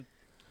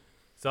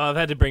So I've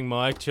had to bring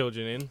my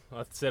children in.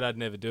 I said I'd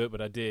never do it,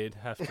 but I did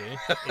have to.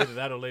 Either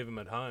that or leave them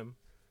at home.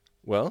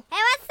 Well, Hey,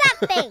 what's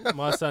something?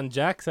 My son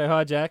Jack, say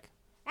hi, Jack.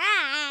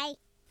 Hi.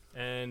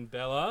 And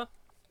Bella,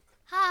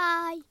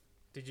 Hi.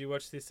 did you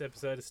watch this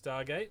episode of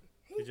Stargate?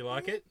 Did you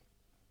like it?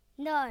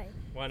 No,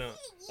 Why not?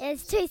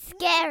 it's too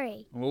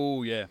scary.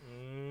 Oh, yeah.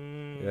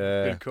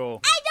 yeah. Good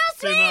call.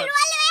 Too much.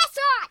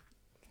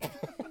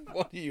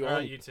 What are you All right,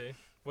 on? you two.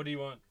 What do you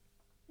want?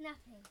 Nothing.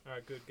 All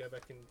right, good. Go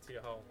back into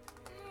your hole.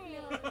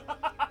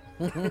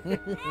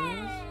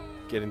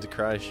 Get into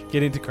crash.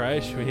 Get into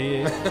Crash. We're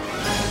here.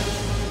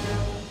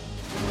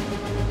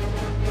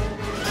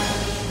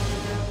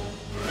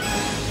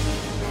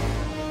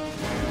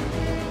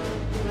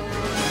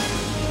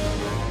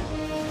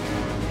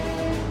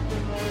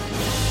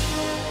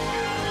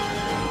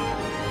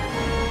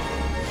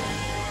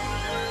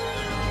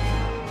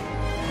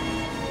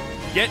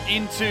 Get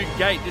into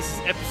Gate. This is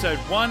episode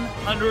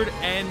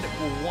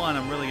 101.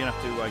 I'm really going to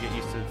have to get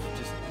used to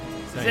just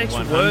Saying extra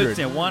 100. words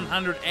now.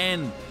 100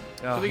 and...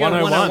 So we got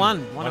 101.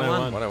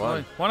 101.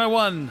 101.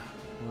 101.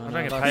 I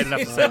don't get paid enough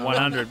to say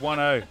 100.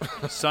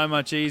 10. So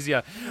much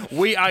easier.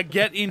 We are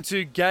Get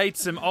Into Gate,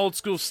 some old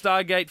school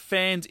Stargate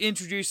fans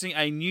introducing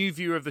a new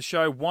viewer of the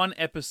show, one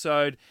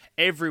episode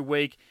every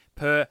week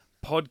per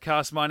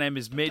podcast. My name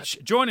is Mitch.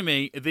 Joining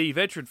me, the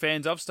veteran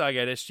fans of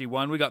Stargate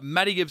SG-1, we got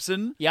Matty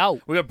Gibson. Yo.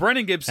 We got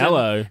Brennan Gibson.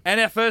 Hello. And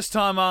our first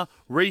timer,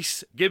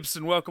 Reese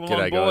Gibson. Welcome along,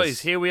 G'day, boys.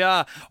 guys. Here we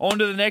are. On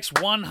to the next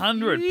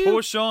 100.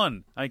 Push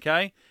on.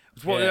 Okay?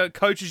 It's what Yeah.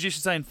 coaches used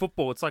to say in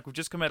football. It's like we've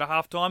just come out of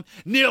halftime.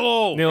 Nil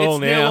all. Nil It's all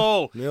nil now.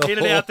 all. Nil Get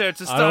it all. out there. It's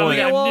the I start of the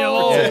don't game. want Nil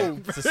all. Yeah,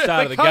 it's the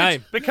start of the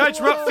game. But coach,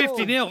 we're up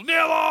 50 nil. Nil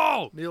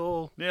all.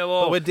 Nil. Nil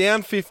all. But we're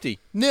down 50.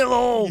 Nil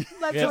all.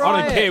 That's Yeah, I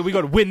right. don't care. We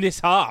got to win this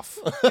half.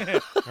 All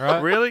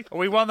right. Really?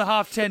 We won the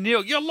half 10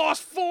 nil. You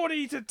lost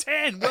 40 to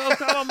 10. Well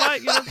done, mate.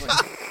 You know,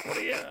 what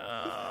are you?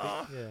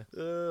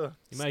 You're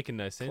making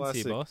no sense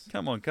Classic. here, boss.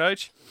 Come on,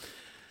 coach.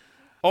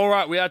 All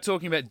right, we are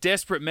talking about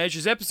Desperate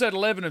Measures, episode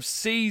 11 of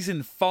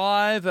season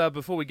 5.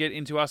 Before we get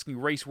into asking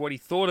Reese what he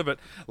thought of it,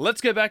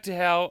 let's go back to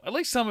how at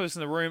least some of us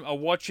in the room are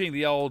watching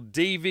the old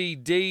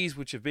DVDs,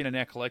 which have been in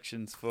our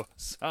collections for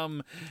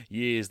some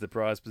years, the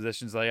prized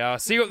possessions they are.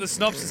 See what the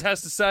synopsis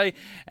has to say,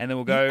 and then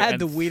we'll go add and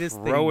the weirdest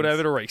throw it things.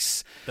 over to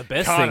Reese. The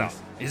best Carter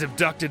things. is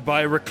abducted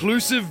by a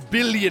reclusive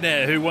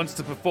billionaire who wants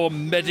to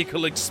perform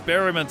medical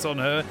experiments on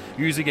her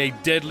using a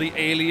deadly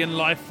alien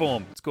life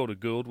form. It's called a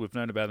Gould. We've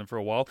known about him for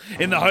a while.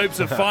 In the hopes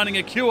of finding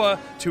a cure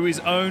to his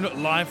own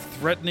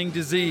life-threatening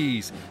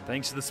disease.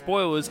 Thanks to the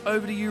spoilers,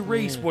 over to you,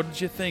 Reese. What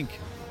did you think?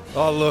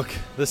 Oh, look,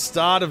 the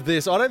start of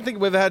this. I don't think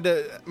we've had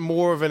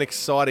more of an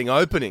exciting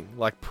opening,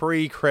 like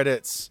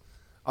pre-credits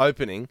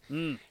opening.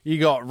 You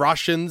got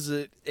Russians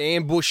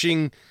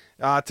ambushing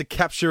to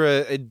capture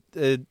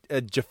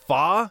a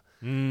Jafar.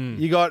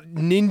 You got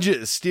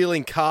ninjas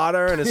stealing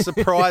Carter and a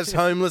surprise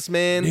homeless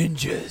man.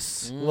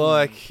 Ninjas.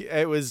 Like,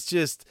 it was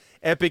just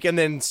epic. And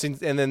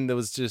then there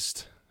was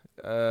just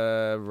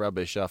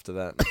rubbish after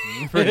that.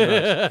 Pretty much.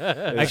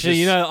 It was Actually,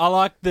 you just- know, I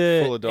like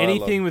full of dialogue.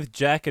 anything with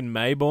Jack and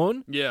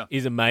Mayborn Yeah.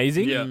 is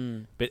amazing.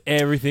 Yeah. But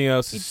everything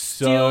else is It's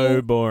so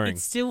still- boring. It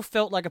still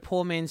felt like a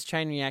poor man's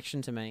Chain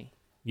Reaction to me.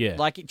 Yeah.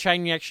 Like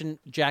Chain Reaction,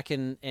 Jack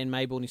and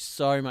Mayborn is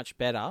so much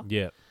better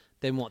yeah.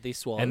 than what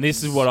this was. And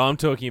this is what I'm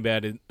talking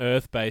about in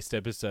Earth-based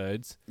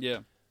episodes. Yeah.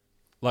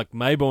 Like,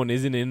 Mayborn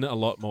isn't in a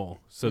lot more.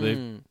 So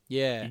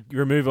yeah, you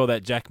remove all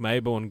that Jack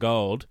Mayborn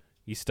gold,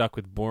 you're stuck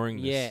with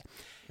boringness. yeah.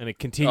 And it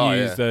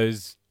continues yeah.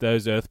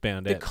 those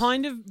Earthbound The eps.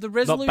 kind of the not,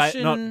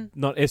 resolution.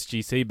 not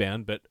SGC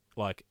bound, but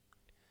like,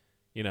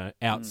 you know,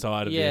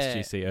 outside of Yeah. the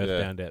SGC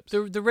Earthbound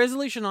eps. The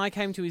resolution I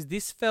came to is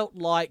this felt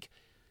like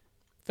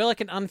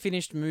an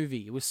unfinished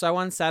movie. It was so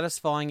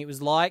unsatisfying. It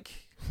was like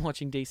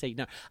watching DC.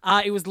 No,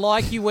 it was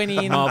like you went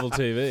in. Marvel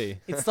TV.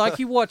 It's like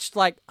you watched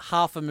like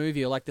half a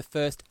movie or like the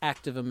first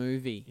act of a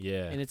movie.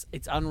 Yeah. And it's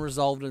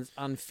unresolved and it's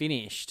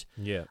unfinished.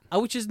 Yeah.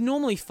 Which is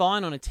normally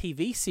fine on a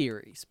TV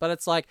series, but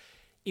it's like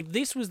if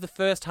this was the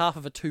first half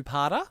of a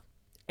two-parter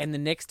and the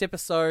next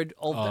episode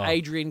of the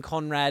Adrian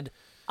Conrad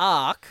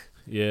arc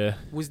Yeah.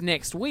 was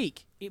next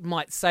week, it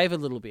might save a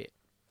little bit.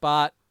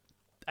 But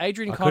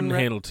Adrian I couldn't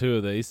Conrad... handle 2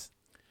 of these.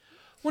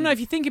 Well, no, if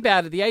you think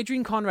about it, the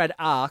Adrian Conrad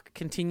arc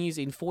continues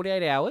in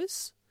 48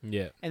 hours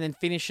Yeah. and then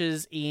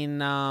finishes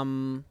in...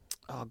 oh,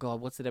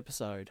 God, what's that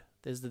episode?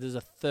 There's a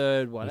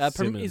third one. With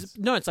Simmons.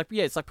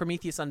 It's like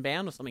Prometheus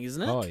Unbound or something,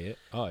 isn't it? Oh, yeah.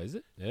 Oh, is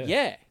it? Yeah.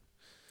 Yeah.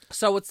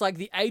 So it's like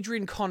the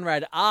Adrian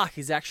Conrad arc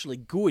is actually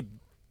good.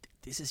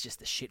 This is just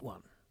the shit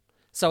one.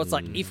 So it's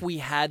like if we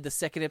had the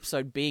second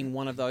episode being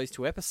one of those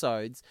 2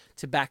 episodes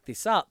to back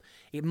this up,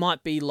 it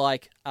might be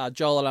like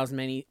Joel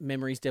Adams'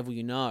 Memories, Devil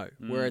You Know,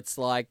 where it's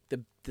like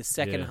the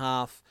second Yeah.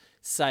 half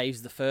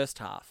saves the first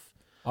half.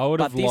 I would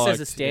But have this liked,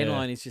 as a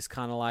standalone is just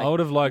kind of like... I would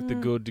have liked the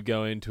good to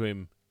go into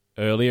him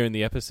earlier in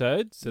the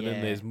episode, so then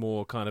Yeah. there's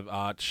more kind of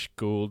Arch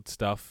Gould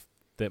stuff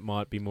that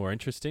might be more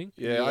interesting.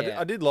 Yeah, Yeah.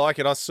 I did like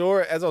it. I saw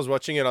it as I was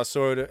watching it. I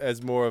saw it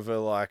as more of a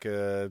like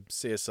a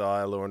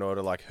CSI, Law and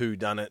Order, like who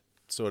done it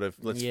sort of.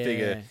 Let's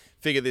Yeah.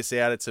 figure this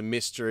out. It's a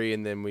mystery,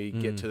 and then we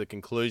get to the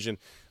conclusion.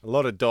 A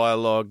lot of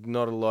dialogue,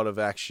 not a lot of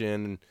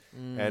action,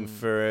 and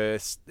for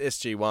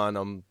SG1,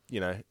 I'm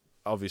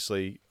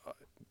obviously,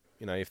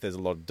 if there's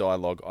a lot of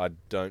dialogue, I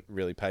don't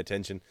really pay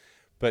attention.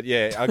 But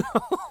yeah,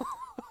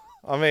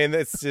 I mean,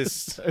 it's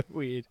just So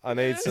weird. I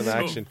need some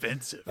action.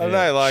 Offensive. I don't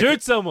know, like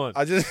Shoot someone.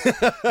 I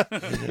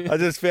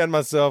just found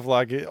myself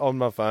like on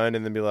my phone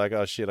and then be like,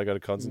 oh shit, I got to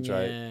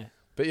concentrate. Yeah.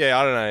 But yeah,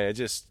 I don't know. It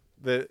just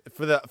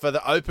for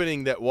the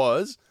opening that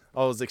was,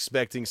 I was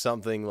expecting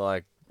something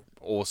like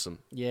awesome.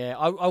 Yeah,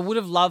 I would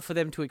have loved for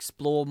them to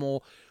explore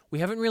more. We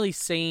haven't really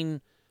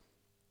seen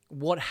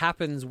what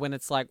happens when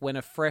it's like when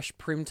a fresh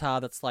Primtar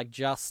that's like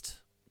just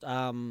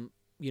gotten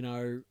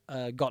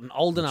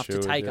old enough to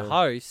Matured, take a yeah.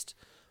 host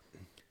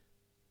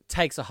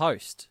takes a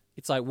host.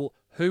 It's like, well,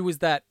 who was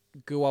that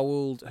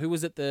Goa'uld? Who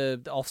was it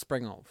the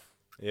offspring of?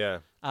 Yeah.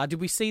 Did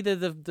we see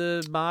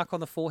the mark on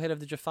the forehead of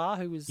the Jafar?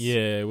 Who was?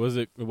 Yeah, was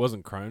it? It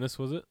wasn't Cronus,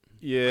 was it?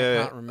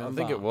 Yeah. can't remember.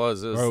 think it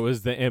was. Or it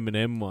was the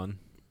M&M one.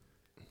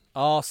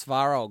 Oh,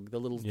 Svarog, the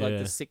little like Yeah.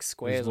 the 6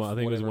 squares. I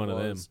think it was whatever one of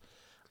them. was.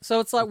 So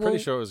it's like, I'm pretty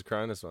well, sure it was a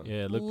Cronus one.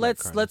 Yeah, it looked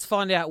let's like let's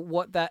find out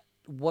what that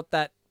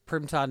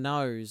Primtar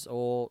knows,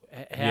 or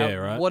how Yeah,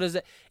 right. what is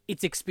it?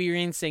 It's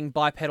experiencing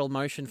bipedal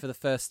motion for the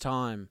first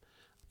time.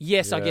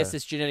 Yes, I Yeah. guess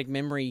this genetic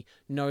memory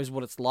knows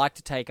what it's like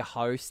to take a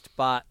host,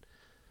 but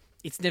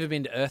it's never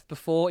been to Earth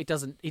before. It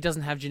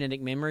doesn't have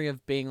genetic memory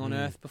of being on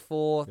Earth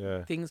before.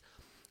 Yeah. Things.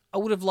 I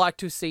would have liked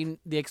to have seen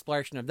the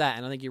exploration of that,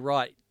 and I think you're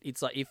right.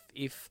 It's like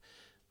if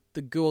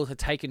the Goa'uld had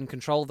taken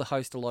control of the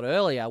host a lot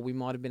earlier, we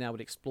might have been able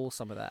to explore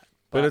some of that.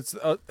 But it's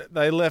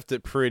they left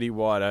it pretty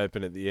wide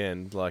open at the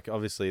end. Like,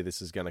 obviously,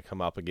 this is going to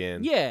come up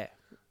again. Yeah.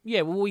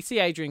 Yeah, well, we see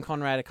Adrian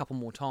Conrad a couple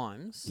more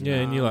times. Yeah,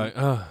 and you're like,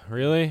 oh,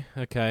 really?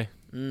 Okay.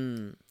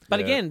 But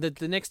Yeah. again,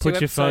 the next two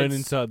Put your phone episodes...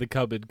 inside the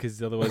cupboard because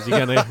otherwise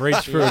you're going to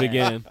reach for it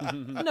again.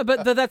 No,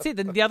 but that's it.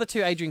 The other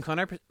two Adrian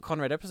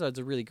Conrad episodes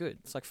are really good.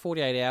 It's like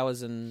 48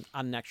 Hours and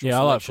Unnatural Yeah,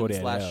 I like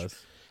Selection 48 hours.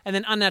 And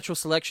then Unnatural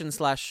Selection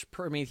 /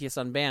 Prometheus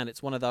Unbound.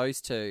 It's one of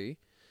those two.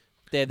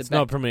 They're the It's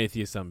not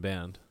Prometheus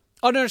Unbound.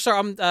 Oh, no,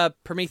 sorry. I'm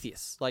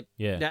Prometheus. Like,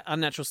 Yeah.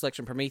 Unnatural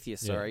Selection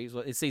Prometheus, Yeah. sorry.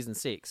 It's season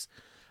 6.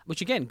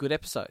 Which, again, good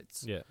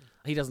episodes. Yeah.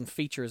 He doesn't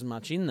feature as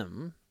much in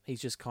them. He's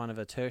just kind of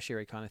a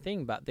tertiary kind of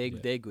thing, but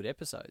they're good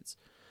episodes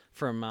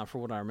from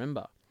what I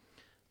remember.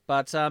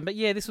 But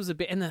yeah, this was a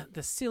bit, and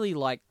the silly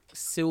like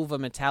silver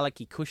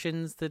metallic-y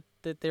cushions that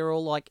they're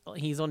all like,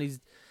 he's on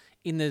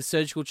in the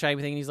surgical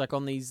chamber thing, and he's like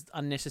on these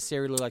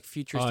unnecessarily like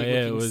futuristic Oh, yeah,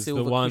 it looking was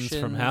silver the ones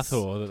cushions. from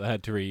Hathor that they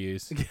had to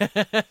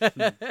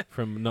reuse.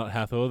 From not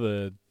Hathor,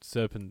 the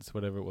Serpents,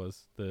 whatever it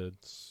was. The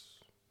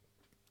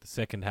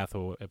second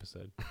Hathor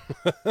episode.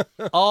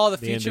 Oh, the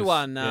The end future of-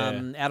 one,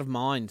 yeah. Out of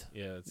Mind.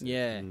 Yeah. That's it.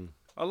 Yeah.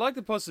 I like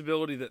the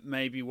possibility that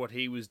maybe what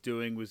he was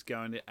doing was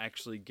going to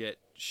actually get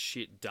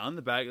shit done.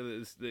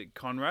 The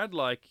Conrad,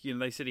 like,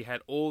 they said he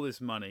had all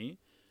this money.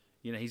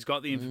 He's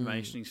got the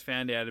information. He's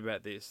found out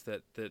about this,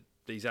 that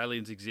these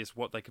aliens exist,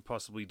 what they could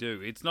possibly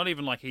do. It's not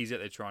even like he's out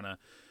there trying to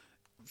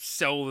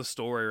sell the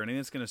story or anything.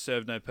 It's going to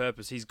serve no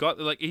purpose. He's got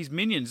his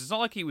minions. It's not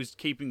like he was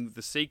keeping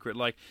the secret.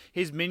 Like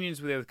his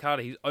minions were there with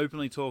Carter. He's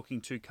openly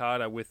talking to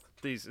Carter with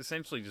these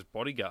essentially just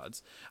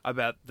bodyguards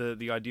about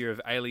the idea of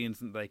aliens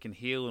that they can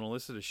heal and all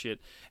this sort of shit,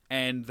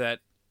 and that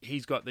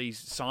he's got these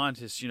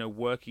scientists,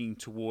 working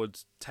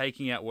towards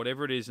taking out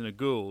whatever it is in a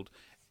Goa'uld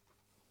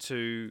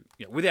to,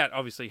 without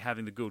obviously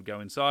having the Goa'uld go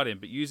inside him,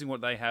 but using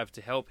what they have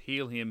to help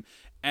heal him.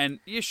 And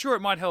yeah, sure, it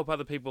might help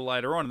other people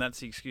later on, and that's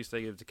the excuse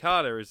they give to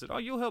Carter, is that, oh,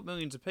 you'll help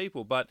millions of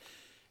people, but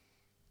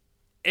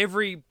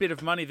every bit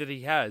of money that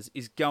he has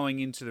is going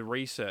into the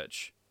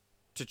research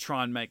to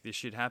try and make this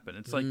shit happen.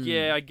 It's like,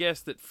 yeah, I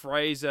guess that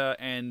Fraser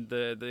and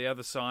the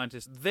other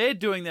scientists, they're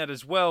doing that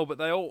as well, but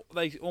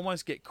they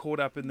almost get caught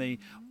up in the,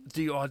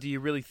 do you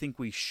really think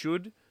we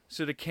should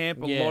sort of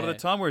camp a lot of the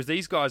time? Whereas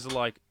these guys are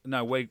like,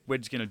 no, we're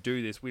just going to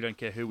do this. We don't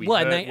care who we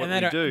hurt, they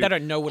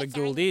don't know what a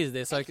Goa'uld is.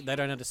 They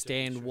don't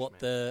understand what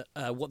the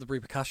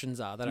repercussions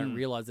are. They don't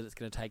realize that it's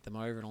going to take them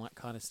over and all that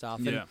kind of stuff.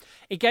 Yeah. And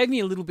it gave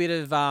me a little bit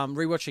of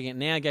rewatching it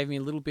now. Gave me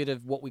a little bit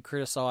of what we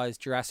criticised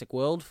Jurassic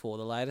World for,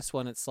 the latest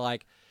one. It's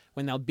like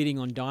when they were bidding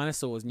on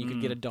dinosaurs and you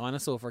could get a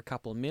dinosaur for a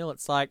couple of mil.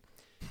 It's like,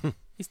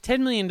 is $10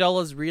 million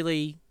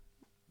really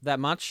that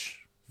much?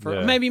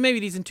 Yeah. Maybe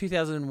it is in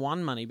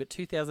 2001 money, but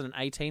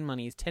 2018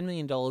 money is $10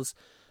 million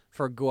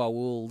for a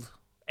Goa'uld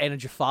and a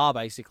Jafar,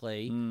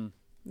 basically.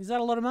 Is that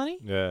a lot of money?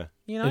 Yeah.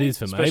 It is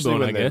for Especially Mayborn,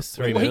 when I they're- guess.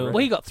 when 3 they're- mil.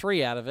 Well, he got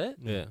 3 out of it.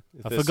 Yeah.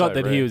 I they're forgot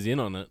so that he rare. was in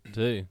on it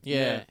too.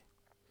 Yeah,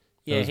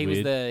 was he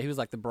was weird. he was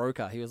like the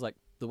broker. He was like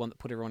the one that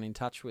put everyone in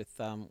touch with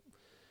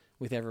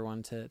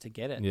everyone to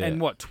get it. Yeah.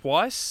 And what,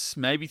 twice,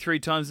 maybe 3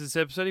 times this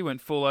episode, he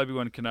went full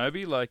Obi-Wan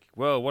Kenobi, like,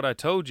 well, what I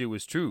told you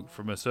was true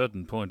from a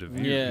certain point of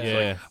view. Yeah. It's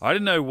Yeah. like, I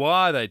didn't know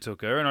why they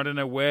took her, and I didn't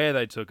know where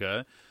they took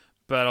her,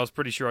 but I was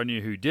pretty sure I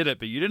knew who did it,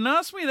 but you didn't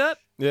ask me that,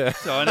 Yeah.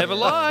 so I never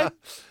lied.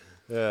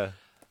 Yeah.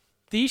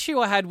 The issue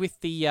I had with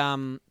the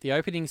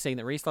opening scene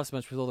that Reese loves so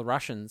much with all the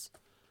Russians,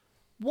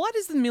 why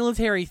does the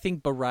military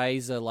think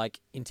berets are like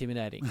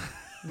intimidating?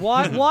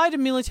 Why do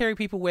military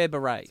people wear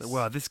berets?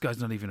 Wow, this guy's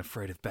not even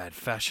afraid of bad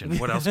fashion.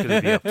 What else could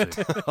he be up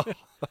to?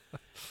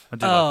 I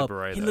do like the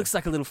beret, he though. looks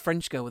like a little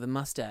French girl with a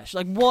mustache.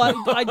 Like what?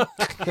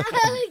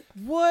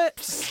 What?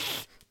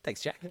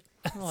 Thanks, Jack.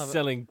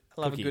 Selling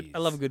I love cookies. I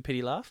love a good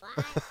pity laugh.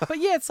 But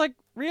yeah, it's like,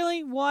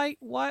 really? Why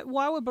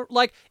would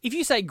like if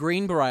you say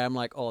green beret, I'm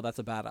like, oh, that's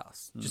a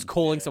badass. Just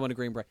calling someone a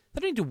green beret.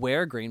 They don't need to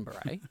wear a green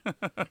beret.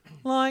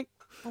 Like,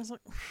 I was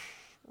like,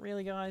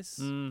 really, guys?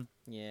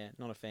 Yeah,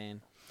 not a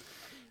fan.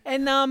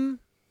 And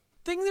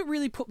thing that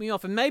really put me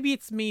off, and maybe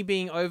it's me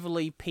being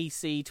overly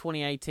PC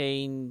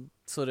 2018,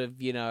 sort of,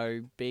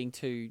 being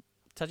too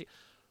touchy.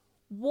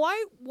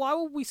 Why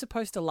were we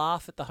supposed to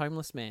laugh at the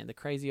homeless man, the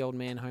crazy old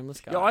man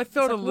homeless guy? Yeah, I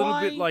felt It's a little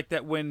bit why- like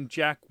that when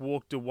Jack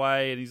walked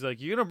away and he's like,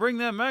 "You're going to bring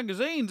them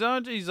magazines,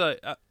 aren't you?" He's like,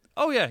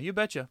 "Oh, yeah, you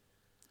betcha."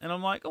 And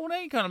I'm like, "Oh, now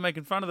you're kind of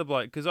making fun of the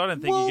bloke because I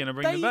don't think Well, you're going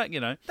to bring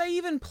them back, They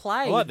even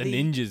play I like the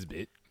ninjas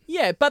bit.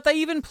 Yeah, but they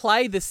even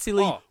play the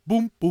silly Oh.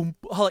 boom boom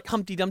like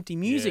Humpty Dumpty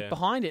music Yeah.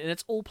 behind it, and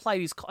it's all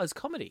played as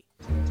comedy.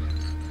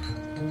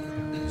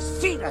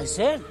 Feet, I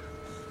said.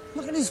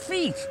 Look at his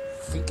feet.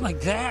 Feet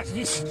like that.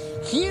 He's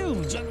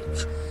huge. I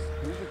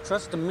never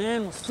trust a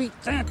man with feet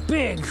that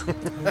big.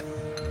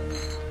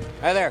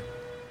 Hi there.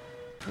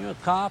 You a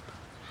cop?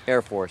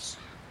 Air Force.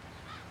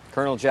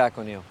 Colonel Jack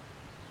O'Neill.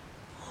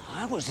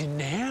 I was in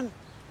there.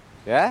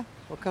 Yeah?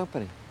 What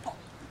company?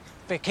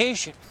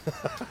 Vacation.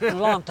 A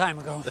long time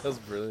ago. That was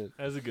brilliant.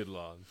 That was a good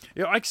line.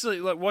 Yeah, actually,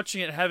 like watching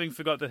it, having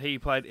forgot that he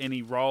played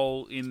any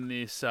role in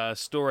this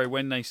story,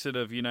 when they sort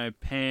of,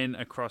 pan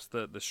across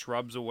the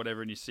shrubs or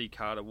whatever, and you see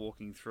Carter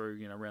walking through,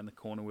 around the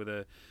corner with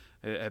a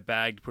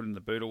bag to put in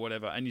the boot or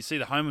whatever, and you see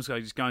the homeless guy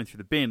just going through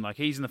the bin, like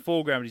he's in the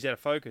foreground, but he's out of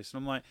focus,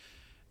 and I'm like,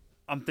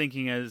 I'm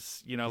thinking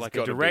as like a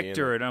gotta be in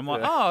director, it. and I'm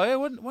like, Yeah. oh, I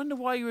wonder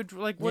why you would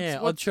like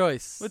Odd what's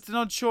choice. It's an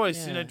odd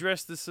choice, Yeah.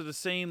 dress this sort of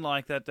scene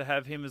like that to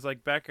have him as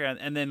like background,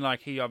 and then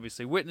like he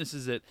obviously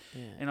witnesses it,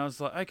 and I was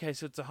like, okay,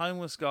 so it's a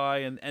homeless guy,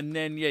 and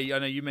then I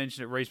know you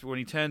mentioned it, Reese, but when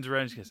he turns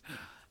around, he goes,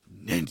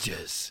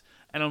 ninjas,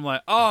 and I'm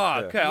like, oh,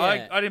 okay,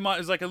 Yeah. I didn't mind.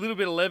 It was like a little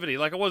bit of levity,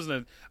 like it wasn't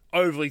an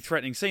overly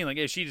threatening scene, like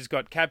she just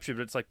got captured,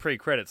 but it's like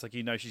pre-credits, like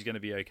she's going to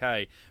be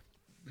okay.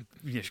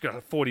 She's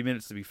got 40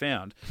 minutes to be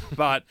found,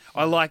 but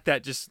I like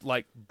that just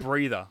like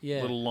breather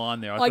little line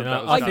there. I thought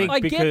that was I kinda- think I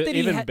get because that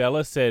he even had-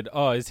 Bella said,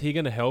 "Oh, is he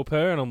going to help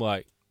her?" And I'm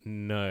like,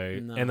 "No."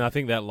 No. And I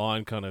think that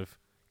line kind of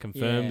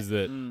confirms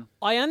that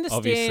I understand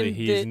obviously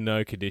he that, is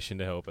no condition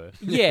to help her.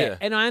 yeah,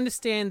 and I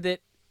understand that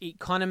it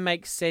kind of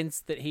makes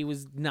sense that he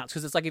was nuts,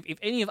 because it's like if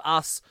any of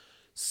us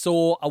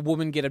saw a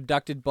woman get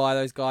abducted by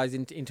those guys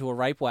into a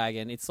rape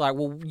wagon, it's like,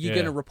 well, you're Yeah.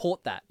 going to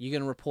report that. You're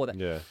going to report that.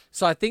 Yeah.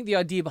 So I think the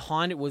idea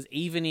behind it was,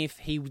 even if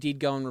he did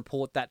go and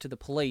report that to the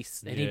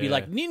police, and he'd be Yeah.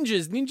 like,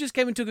 ninjas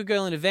came and took a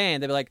girl in a van,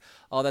 they'd be like,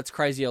 oh, that's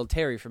crazy old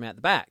Terry from out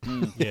the back.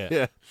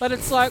 Yeah. But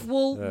it's like,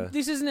 well,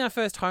 this isn't our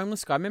first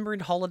homeless guy. Remember in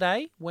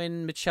Holiday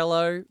when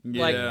Michello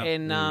Yeah.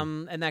 and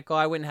that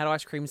guy went and had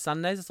ice cream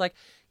sundaes? It's like,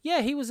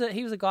 yeah, he was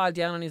a guy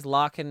down on his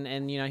luck,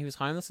 and he was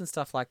homeless and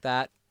stuff like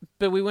that.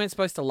 But we weren't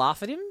supposed to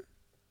laugh at him.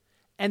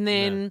 And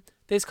then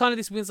there's kind of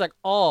this weird, like,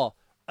 oh,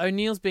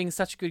 O'Neill's being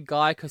such a good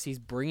guy because he's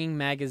bringing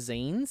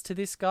magazines to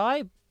this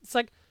guy. It's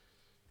like,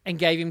 and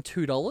gave him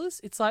 $2.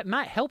 It's like,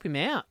 mate, help him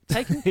out.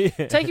 Take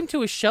him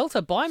to a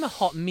shelter. Buy him a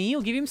hot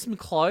meal. Give him some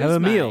clothes. Have a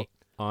mate. meal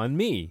on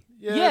me.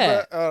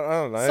 Yeah. But, I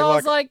don't know. So I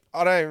was like-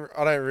 I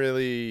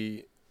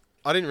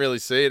didn't really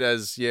see it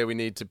as, we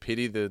need to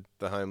pity the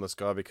homeless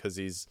guy because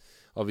he's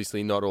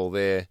obviously not all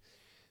there.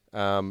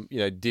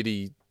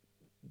 Did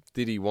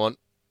he want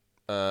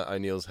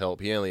O'Neill's help?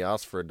 He only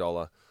asked for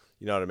 $1.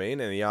 You know what I mean?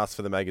 And he asked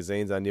for the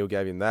magazines. O'Neill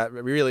gave him that.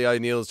 But really,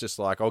 O'Neill's just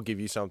like, I'll give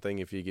you something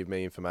if you give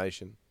me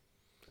information.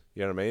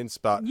 You know what I mean?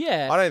 But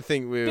Yeah. I don't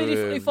think we But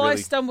were if I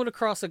really... stumbled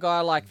across a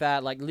guy like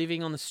that, like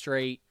living on the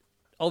street,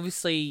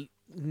 obviously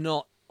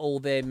not all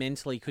there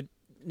mentally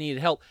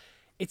needed help.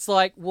 It's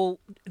like, well,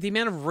 the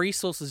amount of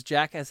resources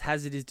Jack has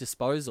at his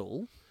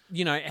disposal.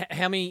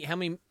 How many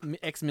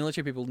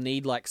ex-military people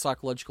need like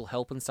psychological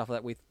help and stuff like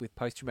that with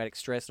post-traumatic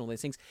stress and all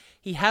these things?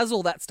 He has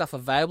all that stuff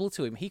available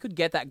to him. He could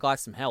get that guy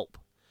some help.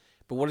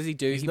 But what does he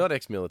do? He's not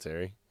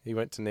ex-military. He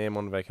went to Nam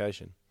on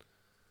vacation.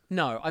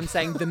 No, I'm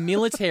saying the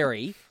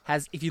military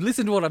has. If you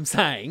listen to what I'm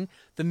saying,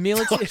 the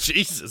military.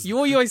 Jesus. You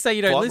always say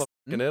you don't Bite listen.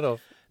 my fucking head off.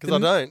 Because I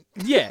don't.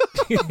 Yeah,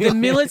 the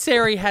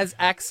military has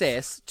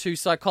access to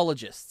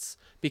psychologists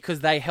because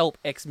they help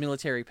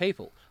ex-military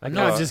people. I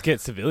can't just get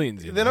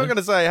civilians in. They're not going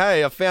to say,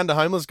 hey, I found a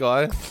homeless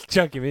guy.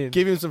 chuck him in.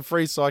 Give him some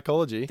free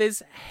psychology.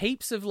 There's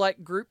heaps of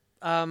like group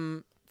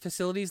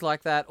facilities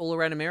like that all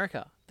around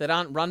America that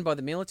aren't run by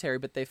the military,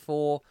 but they're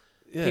for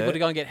people to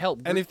go and get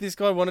help. And if this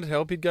guy wanted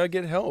help, he'd go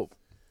get help.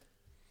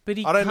 but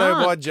he I don't know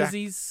can't why 'cause Jack-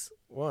 he's.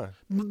 Why?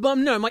 But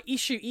no, my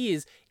issue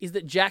is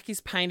that Jack is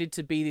painted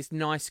to be this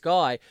nice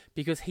guy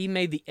because he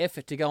made the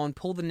effort to go and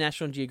pull the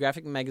National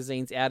Geographic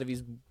magazines out of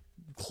his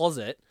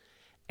closet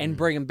and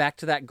bring them back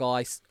to that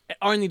guy,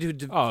 only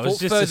to Oh, it was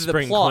just further to the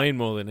spring plot. clean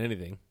more than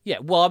anything. Yeah,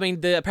 well, I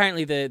mean,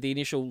 apparently the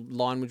initial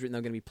line was written they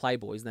were going to be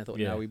playboys, and they thought,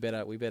 Yeah. no, we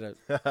better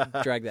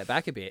drag that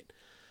back a bit.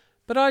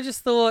 But I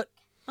just thought,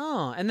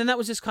 oh, and then that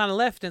was just kind of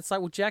left. And it's like,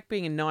 well, Jack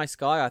being a nice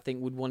guy, I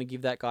think would want to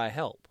give that guy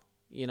help.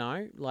 You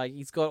know, like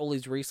he's got all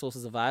his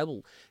resources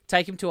available.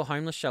 Take him to a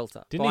homeless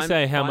shelter. Didn't he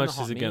say how much is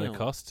is it going to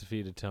cost for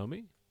you to tell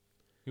me?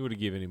 You would have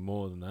given him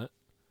more than that.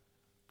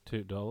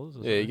 $2 or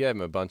something? Yeah, you gave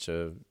him a bunch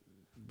of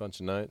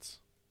notes.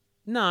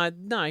 No,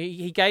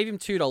 he gave him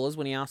 $2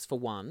 when he asked for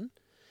one.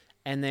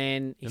 And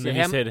then he said,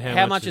 how how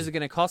much much is it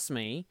going to cost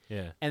me?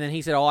 Yeah. And then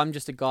he said, oh, I'm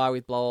just a guy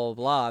with blah, blah,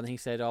 blah. And he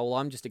said, oh, well,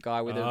 I'm just a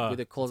guy with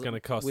a closet. It's going to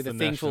cost with the a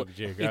thing National for,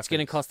 Geographic. It's going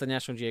to cost the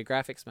National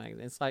Geographic's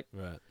magazine. It's like,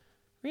 Right.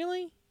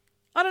 really?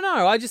 I don't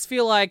know. I just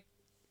feel like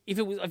if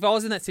I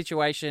was in that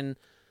situation,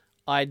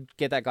 I'd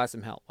get that guy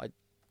some help. I'd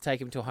take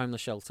him to a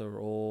homeless shelter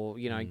or,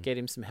 you know, get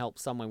him some help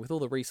somewhere with all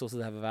the resources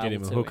I have available Get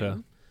him a to hooker.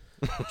 him.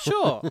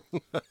 Sure.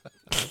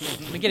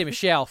 I mean, get him a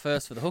shower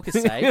first for the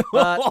hooker's sake.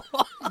 But,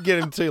 Get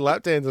him 2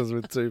 lap dances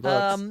with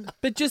 $2.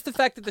 but just the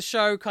fact that the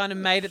show kind of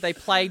made it, they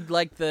played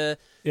like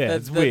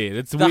It's weird.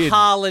 It's the weird.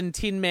 Harlan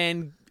Tin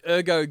Man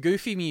ergo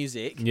goofy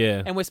music.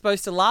 Yeah. And we're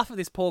supposed to laugh at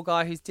this poor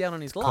guy who's down on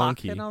his luck.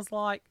 Clunky. And I was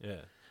like, Yeah.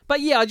 but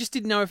yeah, I just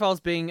didn't know if I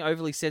was being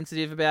overly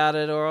sensitive about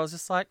it or I was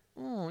just like,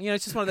 you know,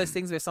 it's just one of those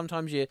things where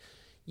sometimes you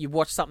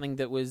watch something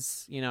that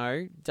was, you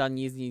know, done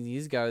years and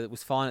years ago that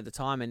was fine at the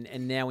time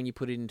and now when you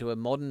put it into a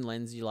modern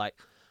lens, you're like,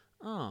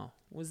 oh,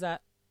 was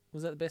that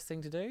the best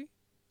thing to do?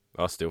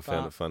 I still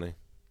found it funny.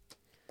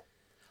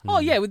 Oh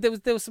yeah,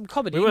 there was some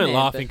comedy. We in weren't there,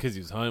 laughing because he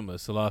was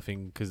homeless. We're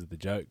laughing because of the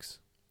jokes.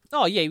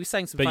 Oh yeah, he was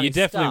saying some. But funny you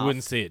definitely stuff.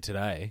 wouldn't see it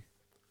today.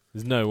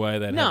 There's no way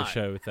they'd No. have a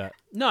show with that.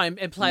 No, and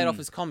play it off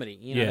as comedy.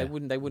 You know, Yeah.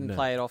 they wouldn't No.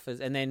 play it off as,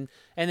 and then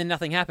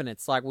nothing happened.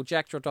 It's like, well,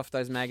 Jack dropped off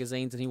those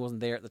magazines and he wasn't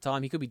there at the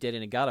time. He could be dead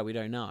in a gutter. We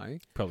don't know.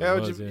 Probably How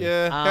was, would you?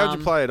 yeah. Yeah. How'd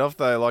you play it off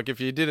though? Like if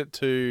you did it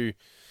to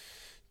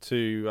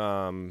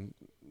I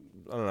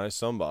don't know,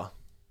 somber.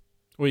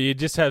 Well, you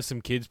just have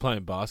some kids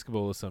playing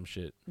basketball or some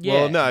shit. Yeah.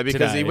 Well, no, because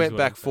Today he is went what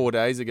back I'm saying. 4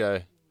 days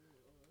ago.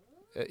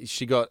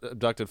 She got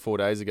abducted 4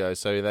 days ago,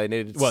 so they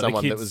needed Well, the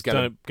someone kids that was going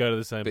to don't go to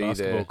the same be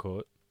basketball there.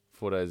 court.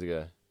 4 days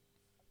ago.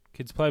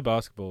 Kids play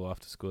basketball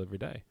after school every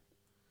day.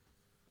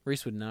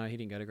 Reese would know. He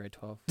didn't go to grade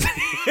 12.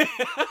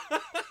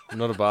 I'm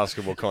not a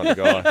basketball kind of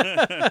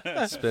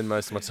guy. Spend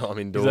most of my time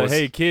He's indoors. like,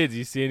 hey, kids,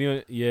 you see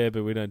anyone? Yeah,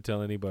 but we don't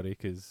tell anybody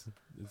because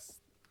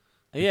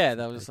Yeah,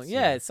 that was like,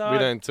 yeah. So we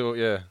don't talk.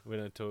 Yeah, we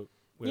don't talk.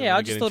 We don't yeah, wanna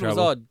I get just in thought it was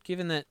trouble. odd,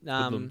 given that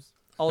Hoodlums.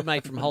 Old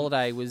Mate from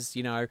Holiday was,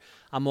 you know,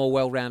 a more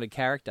well-rounded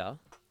character.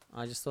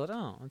 I just thought,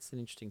 oh, that's an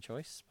interesting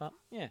choice. But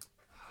yeah,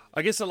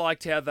 I guess I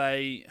liked how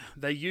they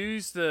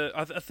used the.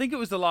 I think it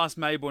was the last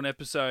Mayborn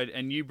episode,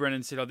 and you,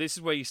 Brennan, said, "Oh, this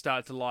is where you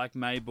start to like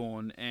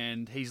Mayborn,"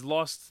 and he's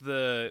lost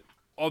the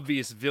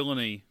obvious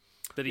villainy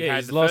that he Yeah, had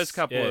he's the lost- first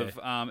couple yeah.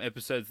 of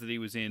episodes that he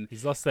was in.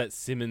 He's lost that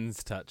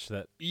Simmons touch,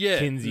 that Yeah.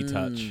 Kinsey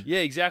touch. Yeah,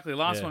 exactly.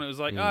 Last Yeah. one, it was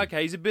like, oh,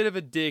 okay, he's a bit of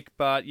a dick,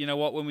 but you know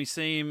what? When we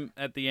see him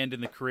at the end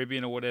in the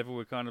Caribbean or whatever,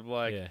 we're kind of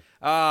like,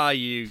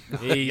 you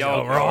He's old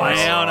alright.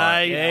 clown,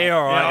 eh? Yeah,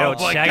 all right, Yeah, old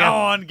boy, shagger. go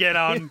on, get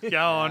on, go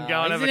on, go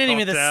on, he's have a in him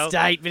in the cocktail.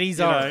 state, but he's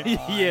You know. alright.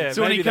 Yeah,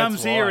 So when he maybe that's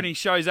comes here why. and he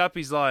shows up,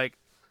 he's like,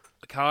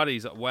 Cardi,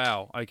 he's like,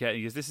 wow, okay. And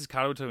he goes, this is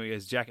Cardi to me. He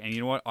goes, Jack, and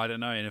you know what? I don't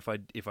know. And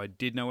if I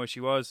did know where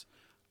she was,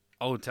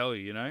 I would tell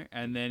you, you know?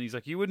 And then he's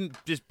like, you wouldn't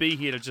just be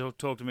here to just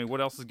talk to me.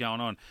 What else is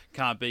going on?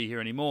 Can't be here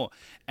anymore.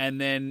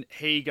 And then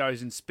he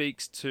goes and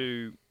speaks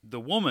to the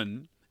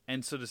woman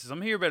and sort of says,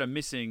 I'm here about a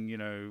missing, you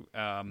know,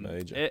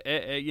 Major.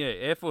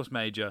 Air Force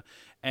major.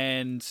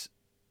 And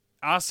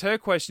asks her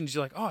questions. She's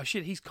like, oh,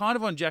 shit, he's kind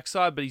of on Jack's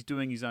side, but he's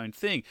doing his own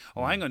thing.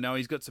 Oh, hang on, no,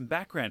 he's got some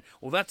background.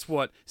 Well, that's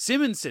what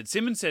Simmons said.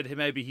 Simmons said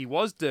maybe he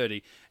was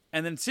dirty.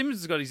 And then Simmons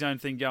has got his own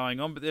thing going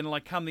on, but then,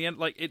 like, come the end,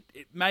 like,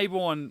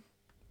 Mayborn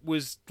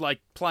was,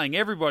 like, playing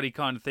everybody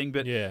kind of thing,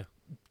 but Yeah.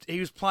 he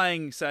was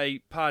playing, say,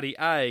 Party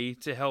A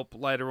to help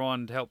later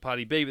on to help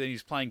Party B, but then he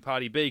was playing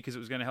Party B because it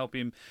was going to help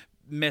him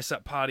mess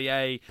up Party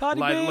A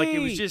Party later. B. Like, it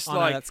was just Oh, no,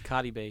 like... that's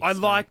Cardi B. I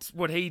Sorry. liked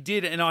what he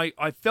did, and I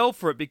fell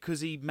for it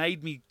because he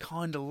made me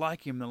kind of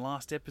like him the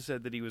last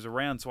episode that he was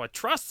around, so I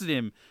trusted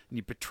him, and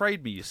you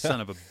betrayed me, you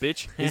son of a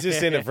bitch. he's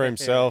just in it for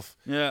himself.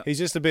 Yeah. He's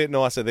just a bit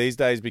nicer these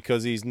days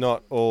because he's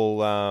not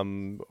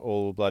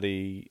all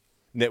bloody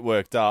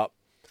networked up.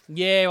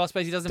 Yeah, well, I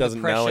suppose he doesn't have the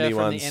Doesn't know pressure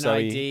anyone, from the NID so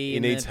he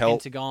and needs the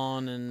help.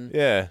 Pentagon and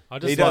Yeah, I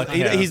just he does, like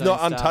how- he's not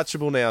Stuff.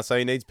 untouchable now, so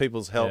he needs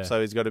people's help. Yeah.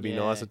 So he's got to be Yeah.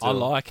 nicer to I him.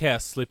 like how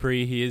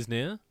slippery he is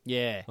now.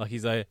 yeah. Like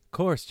he's like, of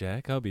course,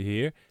 Jack, I'll be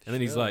here. And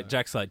then he's like,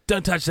 Jack's like,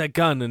 don't touch that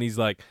gun. And he's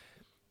like,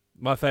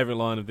 my favorite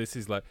line of this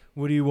is like,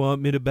 "What do you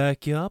want me to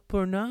back you up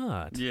or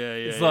not?" Yeah,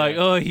 yeah. It's like,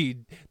 oh,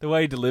 the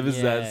way he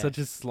delivers that, Yeah. is such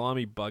a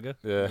slimy bugger.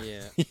 Yeah,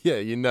 Yeah. yeah.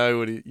 You know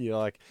what you're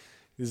like.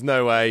 There's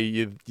no way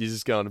you're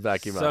just going to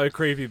back him So up.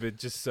 creepy, but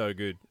just so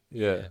good.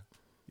 Yeah.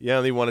 You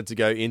only wanted to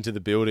go into the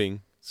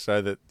building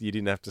so that you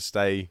didn't have to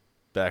stay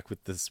back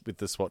with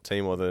the SWAT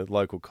team or the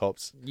local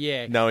cops,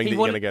 Yeah, knowing He that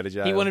you're going to go to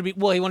jail. He wanted to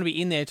be he wanted to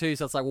be in there too.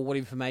 So it's like, well, what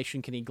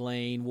information can he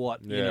glean?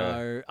 What you Yeah.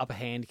 know, upper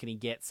hand can he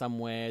get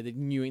somewhere that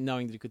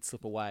knowing that he could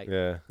slip away?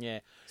 Yeah. yeah,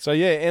 So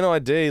yeah,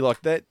 NID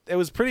like that. It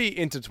was pretty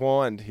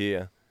intertwined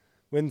here.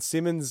 When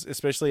Simmons,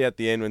 especially at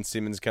the end, when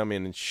Simmons come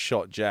in and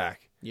shot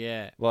Jack.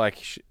 yeah. Like,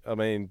 I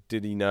mean,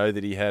 did he know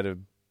that he had a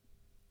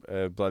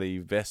a bloody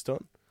vest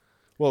on.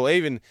 Well,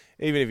 even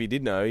if he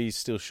did know, he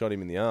still shot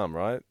him in the arm,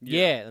 right?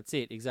 Yeah, that's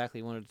it. Exactly.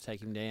 He wanted to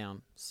take him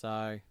down.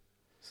 So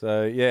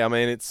yeah, I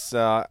mean, it's.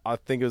 I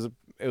think it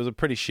was a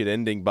pretty shit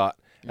ending, but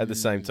at the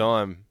same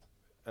time,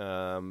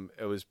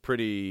 it was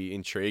pretty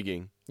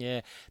intriguing.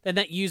 yeah. Then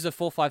that user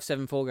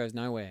 4574 goes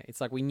nowhere. It's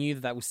like we knew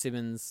that was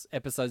Simmons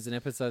episodes and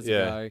episodes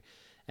Yeah. ago.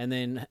 And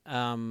then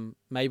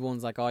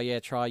Mayborn's like, oh, yeah,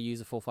 try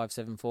user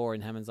 4574.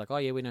 And Hammond's like, oh,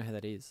 yeah, we know who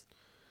that is.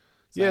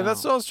 So, Yeah,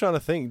 that's what I was trying to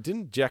think.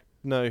 Didn't Jack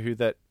know who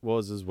that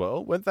was as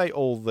well? Weren't they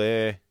all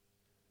there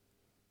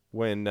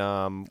when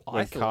I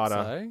thought Carter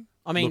so.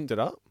 I mean, looked it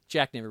up?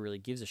 Jack never really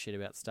gives a shit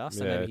about stuff,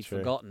 so Yeah, maybe he'd true.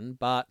 forgotten.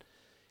 But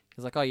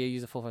he's like, oh, yeah,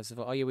 user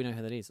 4574. Oh, yeah, we know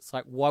who that is. It's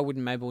like, why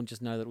wouldn't Mayborn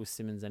just know that it was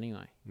Simmons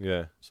anyway?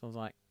 Yeah. So I was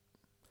like,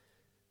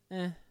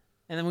 eh.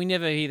 And then we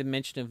never hear the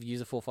mention of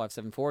user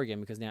 4574 again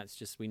because now it's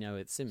just we know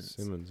it's Simmons.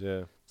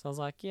 Yeah. So I was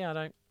like, yeah, I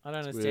don't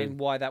understand weird.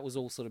 why that was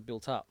all sort of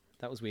built up.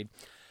 That was weird.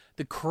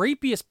 The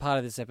creepiest part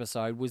of this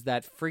episode was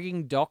that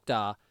frigging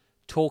doctor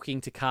talking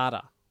to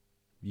Carter.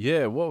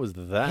 Yeah, what was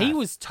that? He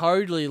was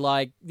totally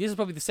like, this is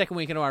probably the second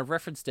week in a row I've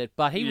referenced it,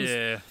 but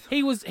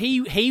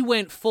he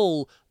went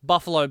full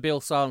Buffalo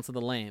Bill Silence of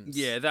the Lambs.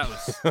 Yeah, that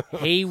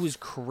was. He was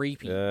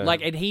creepy. Yeah.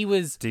 Like, and he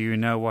was, Do you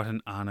know what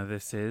an honor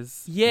this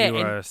is? Yeah, You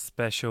and- are a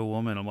special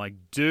woman. I'm like,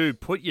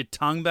 dude, put your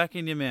tongue back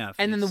in your mouth.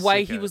 and then you the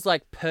way he sicko. was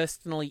like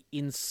personally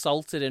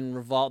insulted and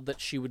revolted that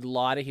she would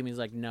lie to him. He's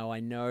like, no, I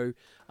know,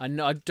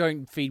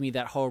 don't feed me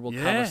that horrible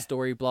Yeah. cover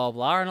story, blah,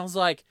 blah. And I was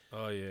like,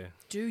 Oh yeah.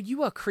 dude,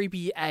 you are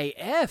creepy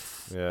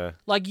AF. Yeah.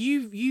 Like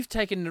you've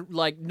taken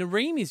like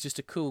Nareem is just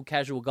a cool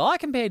casual guy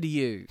compared to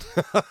you.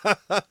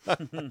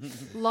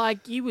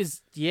 Like he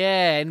was,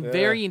 and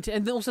very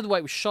and also the way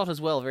it was shot as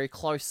well, very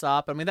close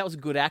up. I mean, that was a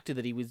good actor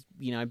that he was,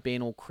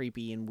 being all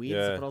creepy and weird.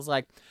 Yeah. But I was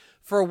like,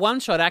 for a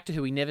one-shot actor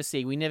who we never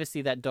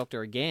see that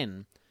doctor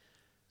again.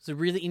 It's a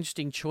really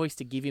interesting choice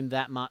to give him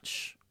that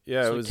much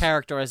Yeah, sort it of was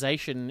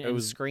characterization and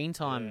was- screen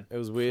time. it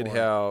was weird for it.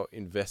 how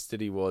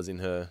invested he was in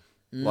her.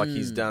 Like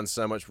he's done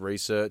so much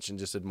research and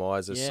just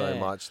admires her so Yeah.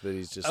 much that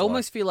he's just I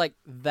almost feel like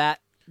that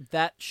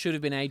should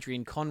have been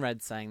Adrian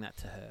Conrad saying that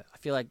to her. I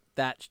feel like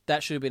that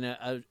should have been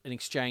an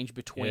exchange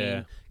between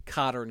Yeah.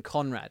 Carter and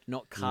Conrad,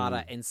 not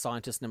Carter and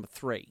scientist number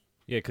 3.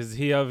 Yeah, because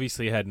he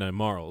obviously had no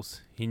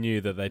morals. He knew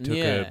that they took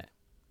her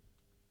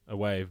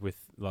away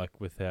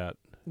without,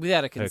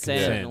 without a consent,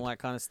 consent. and all that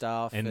kind of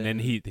stuff. and then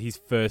his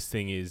first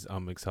thing is,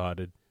 I'm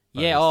excited.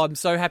 by yeah, this." I'm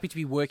so happy to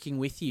be working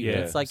with you. Yeah,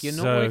 It's like you're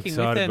not so working with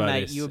excited her, by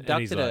mate. this. You And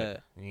he's abducted like,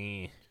 her.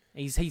 "Eh."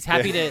 He's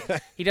happy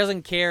to. He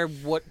doesn't care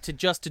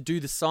to do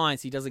the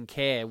science. He doesn't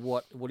care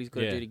what he's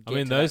got to Yeah. do to get. I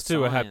mean, to those that two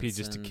were happy science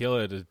just to and- kill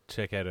her to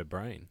check out her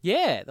brain.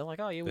 Yeah, they're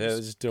like, oh yeah, we'll Yeah,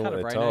 just just doing cut what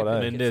her they're brain told, open eh?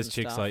 and And get there's some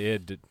chicks stuff. like, yeah,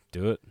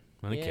 do it.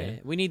 I don't Yeah, care.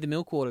 we need the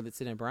milk water that's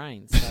in her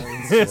brain, so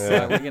it's just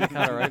like we're gonna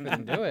cut her open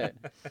and do it.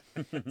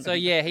 So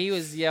yeah, he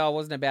was. Yeah, I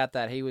wasn't about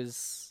that. He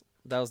was.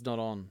 That was not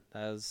on.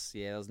 That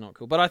was not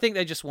cool. But I think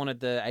they just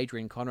wanted the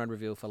Adrian Conrad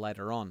reveal for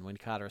later on when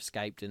Carter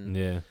escaped and.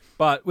 Yeah.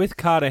 But with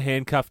Carter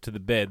handcuffed to the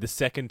bed the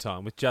second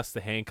time, with just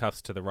the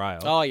handcuffs to the rail,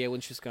 Oh yeah,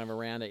 when she was kind of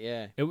around it,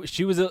 yeah.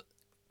 she was,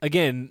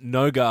 again,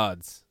 no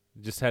guards.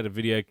 Just had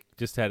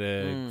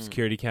a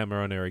security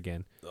camera on her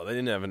again. Oh, they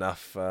didn't have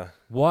enough.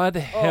 Why the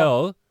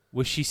hell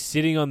was she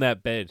sitting on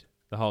that bed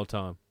the whole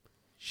time?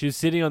 She was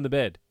sitting on the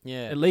bed.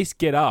 Yeah. At least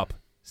get up,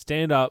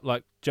 stand up,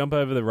 like jump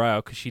over the rail,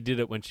 because she did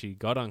it when she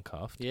got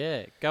uncuffed.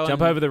 Yeah. Go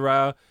Jump and, over the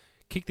rail,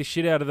 kick the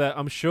shit out of that.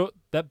 I'm sure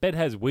that bed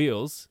has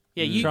wheels.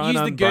 Yeah, you Try and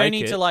use the unbreak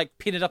gurney it. to like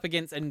pin it up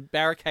against and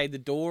barricade the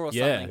door or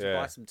Yeah. something to Yeah.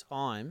 buy some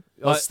time.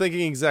 I was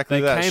thinking exactly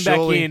They that. came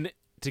Surely, back in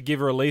to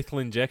give her a lethal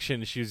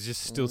injection. She was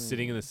just still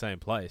sitting in the same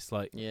place.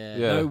 Like, Yeah.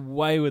 Yeah. no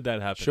way would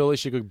that happen. Surely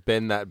she could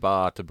bend that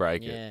bar to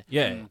break it.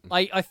 Yeah. Yeah.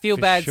 I feel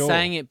For bad sure.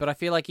 saying it, but I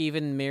feel like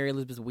even Mary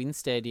Elizabeth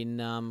Winstead in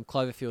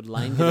Cloverfield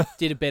Lane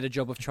did a better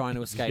job of trying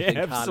to escape Yeah,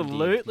 than Carter did.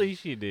 absolutely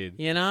she did.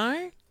 You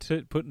know?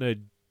 Putting her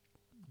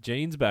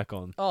jeans back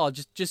on. Oh,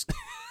 just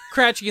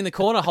crouching in the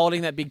corner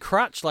holding that big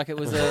crutch like it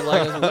was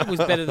it was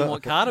better than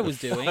what Carter was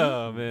doing.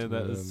 Oh, man,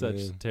 that was such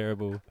man. a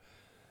terrible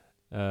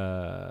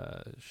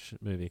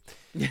movie.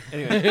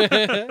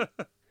 Anyway,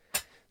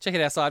 Check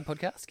out our side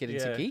podcast, Get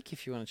Into Yeah. Geek,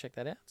 if you want to check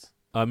that out.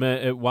 I mean,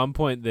 at one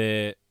point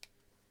there,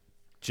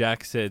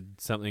 Jack said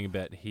something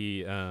about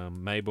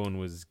Mayborn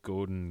was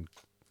Gordon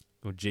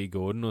or G.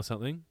 Gordon or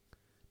something.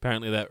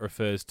 Apparently that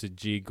refers to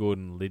G.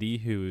 Gordon Liddy,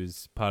 who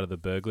was part of the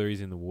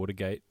burglaries in the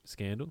Watergate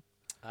scandal.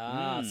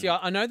 See,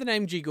 I know the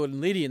name G.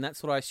 Gordon Liddy, and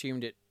that's what I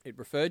assumed it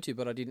referred to,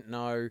 but I didn't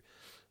know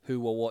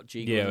who or what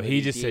G. Yeah, Gordon well, Liddy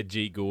he just did. said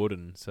G.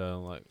 Gordon, so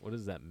I'm like, what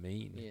does that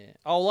mean? Yeah.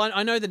 Oh, well,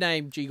 I know the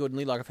name G. Gordon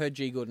Liddy. Like, I've heard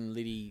G. Gordon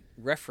Liddy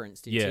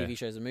referenced in Yeah. TV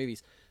shows and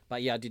movies,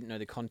 but yeah, I didn't know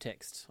the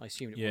context. I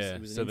assumed it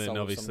was so an then insult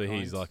of obviously some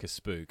he's kind. like a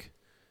spook.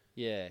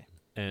 Yeah.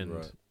 And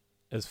Right.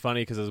 it was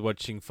funny because I was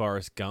watching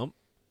Forrest Gump,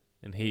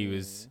 and he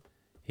was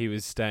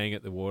staying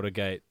at the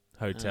Watergate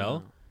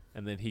Hotel,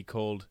 and then he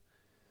called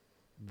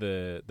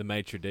the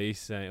maitre d'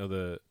 saying, or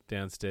the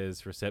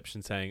downstairs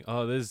reception saying,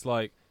 "Oh, there's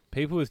like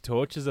people with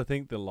torches. I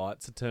think the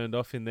lights are turned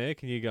off in there.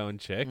 Can you go and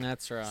check?"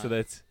 That's right. So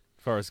that's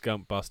Forrest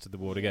Gump busted the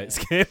Watergate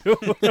scandal.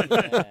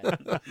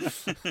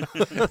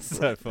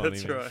 So funny.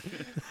 That's man. right.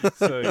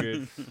 So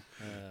good.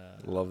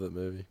 Love that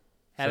movie.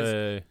 How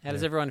does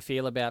So, everyone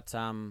feel about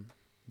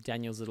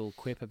Daniel's little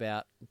quip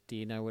about do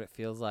you know what it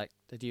feels like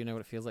to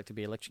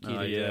be electrocuted?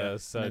 Oh, yeah,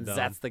 so and then dumb.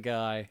 that's the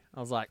guy. I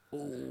was like,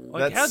 ooh.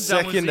 Like, That how dumb was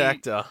second he?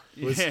 actor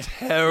was Yeah.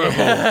 terrible.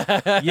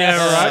 Yeah,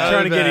 right. So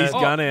Trying to get his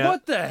bad. gun out.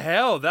 What the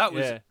hell? That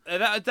was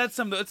Yeah. that's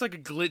something. It's like a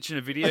glitch in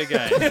a video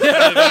game.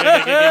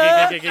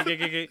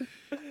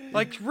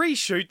 Like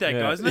reshoot that, Yeah.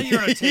 guys. I know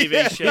you're on a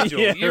TV schedule.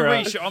 Yeah, you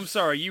right. reshoot. I'm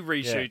sorry, you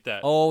reshoot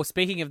that. Oh,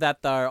 speaking of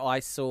that though, I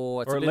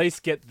saw it's Or a at bit-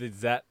 least get the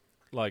Zat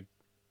like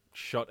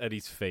shot at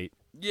his feet.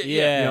 Yeah,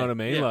 Yeah. You know what I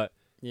mean? Yeah. Like,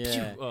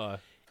 yeah. oh,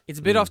 It's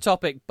a bit off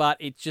topic, but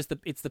it's just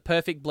it's the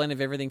perfect blend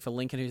of everything for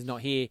Lincoln, who's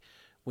not here.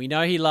 We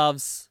know he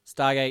loves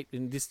Stargate,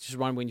 and this just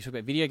reminded me when you talk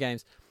about video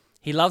games.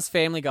 He loves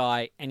Family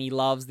Guy, and he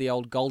loves the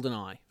old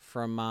GoldenEye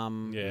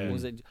from Yeah. what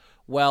was it?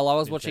 Well, I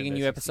was watching a Nintendo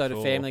new episode of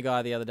 64. Family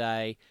Guy the other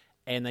day,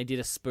 and they did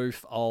a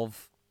spoof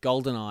of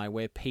GoldenEye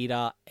where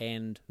Peter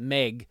and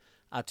Meg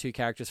are two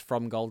characters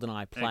from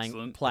GoldenEye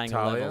Excellent. playing a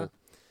Talia? level.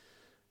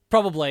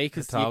 Probably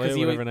because Talia,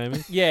 whatever her name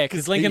is. yeah,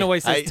 because Lincoln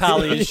always says hates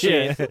Talia it. as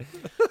shit.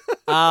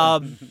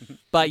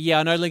 But yeah,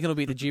 I know Lincoln will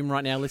be at the gym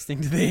right now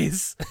listening to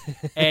this.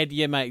 And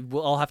yeah, mate,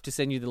 I'll have to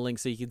send you the link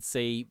so you can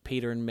see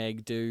Peter and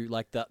Meg do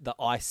like the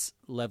ice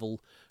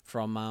level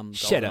from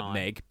Shut up,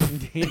 GoldenEye.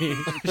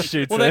 Meg.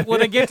 Shoots Well, her.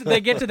 they get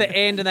to the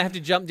end and they have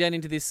to jump down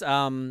into this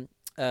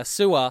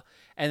sewer,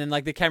 and then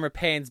like the camera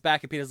pans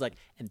back and Peter's like,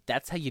 and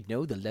that's how you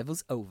know the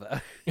level's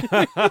over.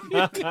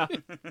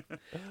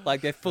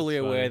 Like they're fully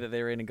That's aware funny. that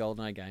they're in a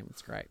GoldenEye game.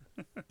 It's great.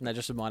 And that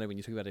just reminded when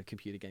you talk about a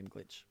computer game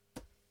glitch.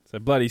 So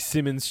bloody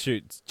Simmons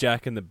shoots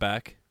Jack in the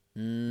back.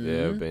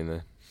 Yeah, I've been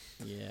there.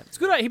 Yeah, it's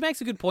good. He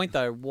makes a good point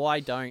though. Why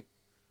They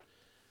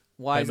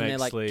isn't there make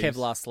like sleeves.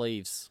 Kevlar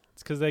sleeves?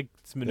 It's because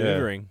it's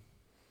maneuvering.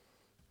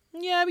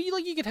 Yeah, but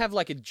you could have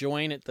like a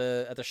join at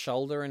the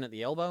shoulder and at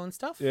the elbow and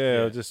stuff.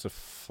 Yeah, Yeah. just a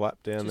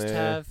flap down Just there.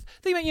 have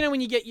think about when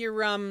you get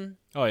your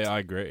Oh yeah, I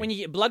agree. when you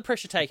get blood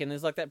pressure taken.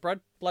 There's like that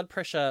blood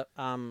pressure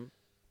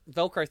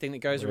Velcro thing that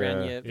goes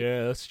around Yeah. your.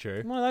 Yeah, that's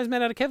true. One of those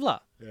made out of Kevlar.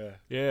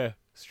 Yeah,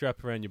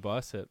 strap around your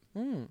bicep.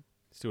 Hmm.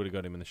 Still would have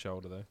got him in the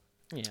shoulder though.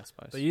 Yeah, I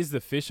suppose. They used the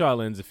fisheye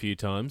lens a few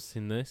times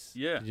in this.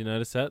 Yeah. Did you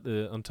notice that?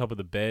 On top of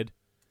the bed,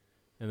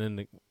 and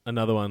then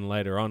another one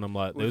later on. I'm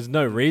like, there was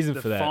no reason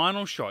The for that.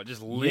 final shot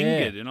just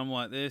lingered, and I'm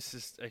like, this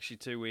is actually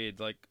too weird.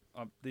 Like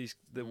the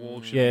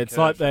wall. should Yeah, be it's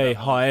like curved for they that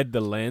one. hired the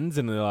lens,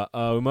 and they're like,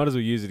 oh, we might as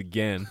well use it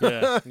again.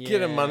 Yeah.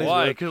 Get a money's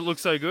Why? worth. Because it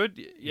looks so good.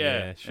 Yeah, Yeah,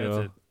 that's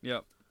sure. it.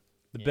 Yep.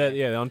 The bed,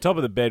 yeah, on top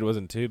of the bed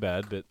wasn't too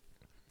bad, but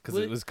because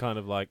Well, it was kind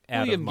of like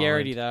out William of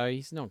Garrity mind. though,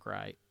 he's not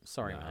great.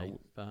 Sorry, No. mate,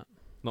 but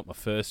Not my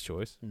first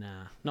choice.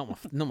 nah, not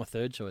my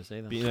third choice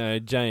either. But, you know,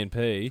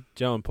 J&P,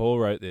 Joe and Paul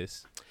wrote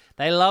this.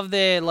 They love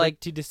their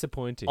like Pretty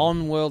disappointing.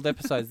 on-world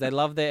episodes. They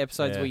love their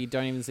episodes Yeah. where you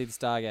don't even see the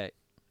Stargate.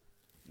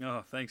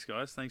 Oh, thanks,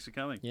 guys. Thanks for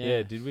coming.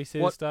 yeah. Did we see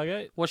What- the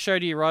Stargate? What show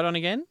do you write on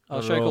again? Oh, a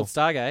Not show at all. called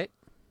Stargate.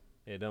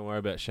 Yeah, don't worry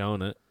about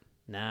showing it.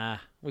 Nah,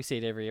 we see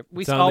it every.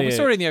 We It's saw only we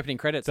saw it in the opening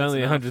credits. It's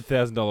only a that's enough.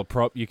 $100,000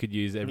 prop you could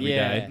use every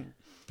day.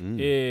 Yeah. Mm.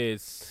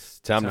 It's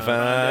Time to find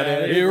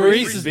out If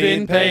Reese has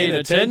been paying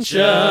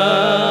attention.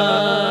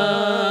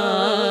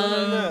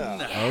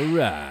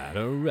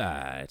 All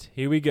right.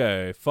 Here we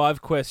go.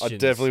 5 questions. I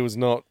definitely was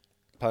not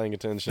paying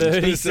attention.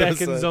 30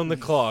 seconds on the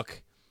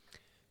clock.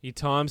 Your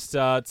time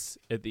starts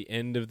at the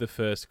end of the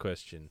first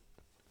question.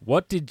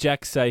 What did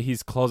Jack say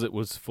his closet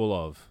was full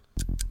of?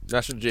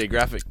 National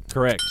Geographic.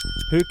 Correct.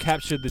 Who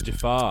captured the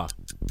Jafar?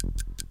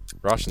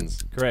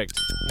 Russians. Correct.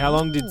 How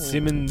long did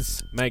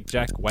Simmons make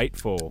Jack wait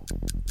for?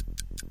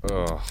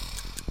 Oh.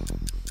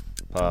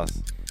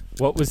 Pass.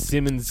 What was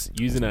Simmons'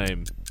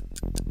 username?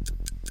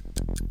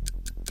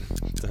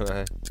 Don't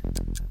know.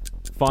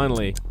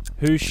 Finally,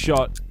 who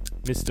shot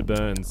Mr.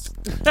 Burns?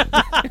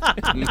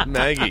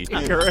 Maggie.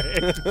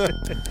 Correct.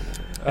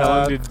 How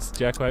long did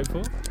Jack wait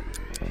for?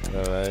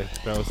 Don't know.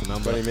 That was the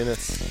number. 20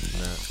 minutes.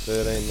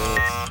 13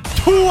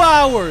 minutes. 2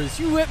 hours.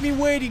 You let me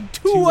waiting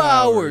 2 2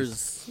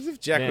 hours. As if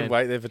Jack Man. would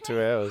wait there for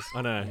 2 hours.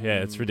 I know,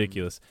 yeah, it's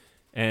ridiculous.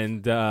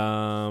 And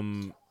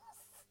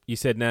you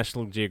said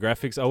National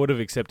Geographics. I would have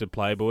accepted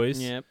Playboys.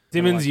 Yep.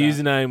 Simmons' I like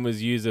that. username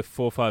was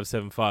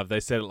user4575. They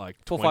said it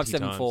like 20 times.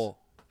 4574.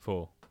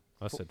 4.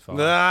 I said 5.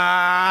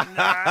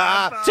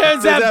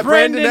 Turns out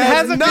Brendan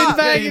hasn't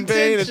been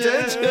paying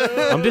attention.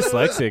 I'm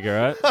dyslexic, all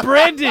right?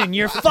 Brendan,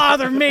 your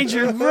father made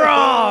you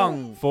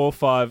wrong.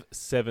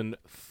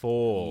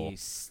 4574. You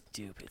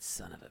stupid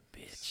son of a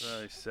bitch.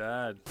 So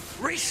sad.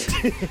 Reese,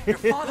 your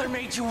father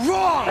made you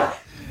wrong!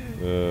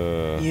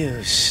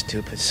 You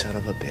stupid son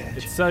of a bitch.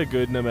 It's so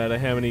good no matter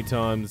how many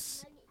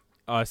times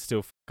I still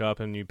f*** up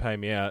and you pay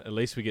me out. At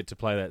least we get to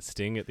play that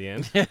sting at the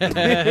end.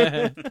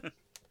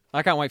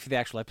 I can't wait for the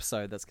actual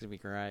episode. That's going to be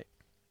great.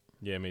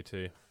 Yeah, me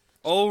too.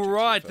 All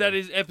right, that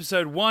is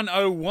episode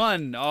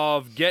 101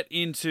 of Get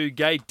Into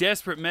Gate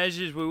Desperate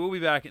Measures. We will be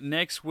back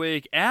next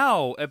week,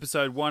 our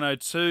episode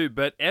 102,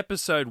 but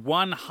episode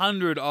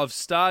 100 of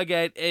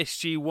Stargate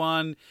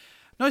SG-1.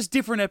 Nice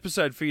different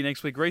episode for you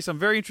next week, Reese. I'm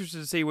very interested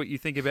to see what you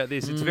think about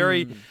this. It's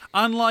very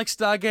unlike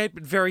Stargate,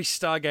 but very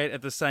Stargate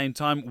at the same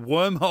time.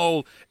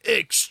 Wormhole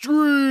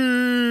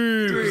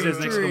Extreme! There's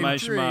an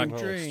exclamation mark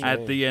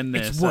at the end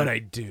there. It's what I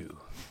do.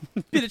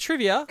 Bit of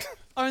trivia.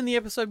 Only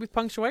episode with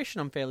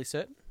punctuation, I'm fairly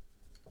certain.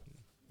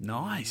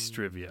 Nice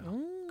trivia.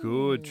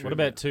 Good trivia. What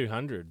about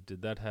 200?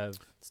 Did that have...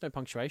 It's no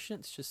punctuation,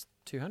 it's just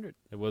 200.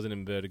 It wasn't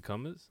inverted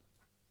commas?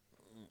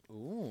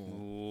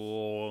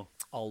 Ooh.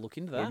 I'll look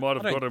into that. We might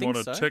have got him on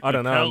a I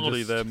don't know. I'm technicality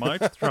just there,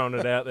 mate. throwing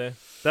it out there.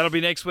 That'll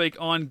be next week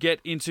on Get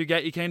Into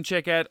Gate. You can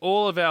check out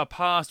all of our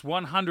past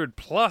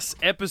 100-plus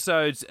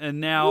episodes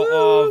and now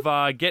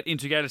of Get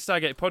Into Gate, a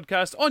Stargate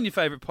podcast, on your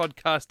favourite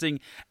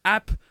podcasting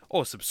app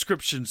or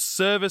subscription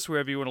service,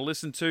 wherever you want to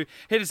listen to.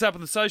 Hit us up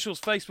on the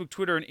socials, Facebook,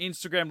 Twitter, and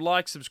Instagram.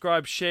 Like,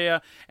 subscribe, share,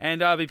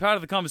 and be part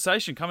of the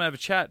conversation. Come and have a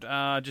chat.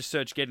 Just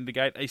search Get Into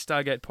Gate, a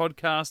Stargate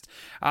podcast.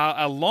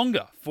 A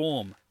longer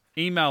form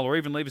email or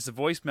even leave us a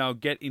voicemail,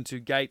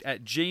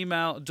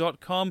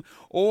 getintogate@gmail.com,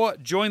 or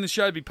join the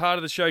show, be part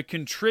of the show,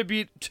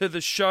 contribute to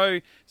the show,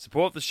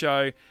 support the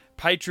show,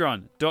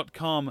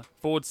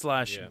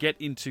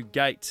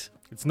 patreon.com/getintogate.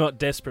 It's not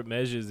desperate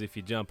measures if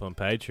you jump on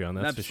Patreon,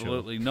 that's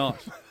Absolutely for sure.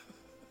 not.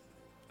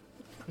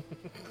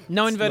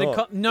 No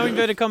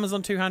inverted commas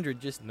on 200,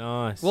 just...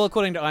 Nice. Well,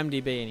 according to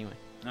IMDb, anyway.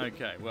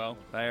 Okay, well,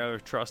 they are a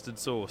trusted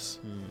source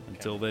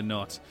until they're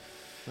not.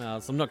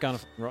 Well, so I'm not going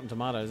to Rotten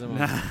Tomatoes, am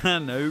I?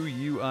 No,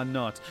 you are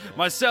not.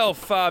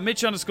 Myself,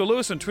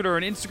 Mitch_Lewis on Twitter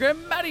and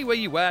Instagram. Maddie, where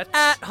you at?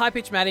 At High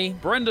Pitch Maddie.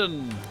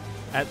 Brendan.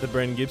 At the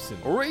Bren Gibson.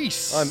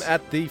 Reese. I'm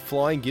at the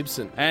Flying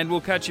Gibson. And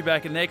we'll catch you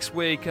back next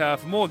week for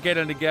more Get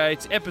Into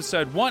Gate,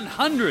 episode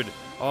 100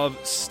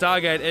 of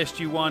Stargate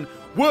SG-1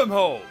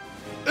 Wormhole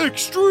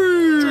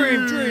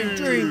Extreme.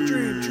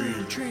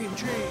 Dream.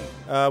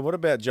 What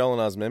about Joel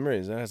and Ours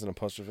Memories? That has an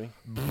apostrophe.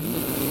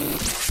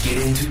 Get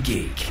Into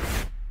Geek.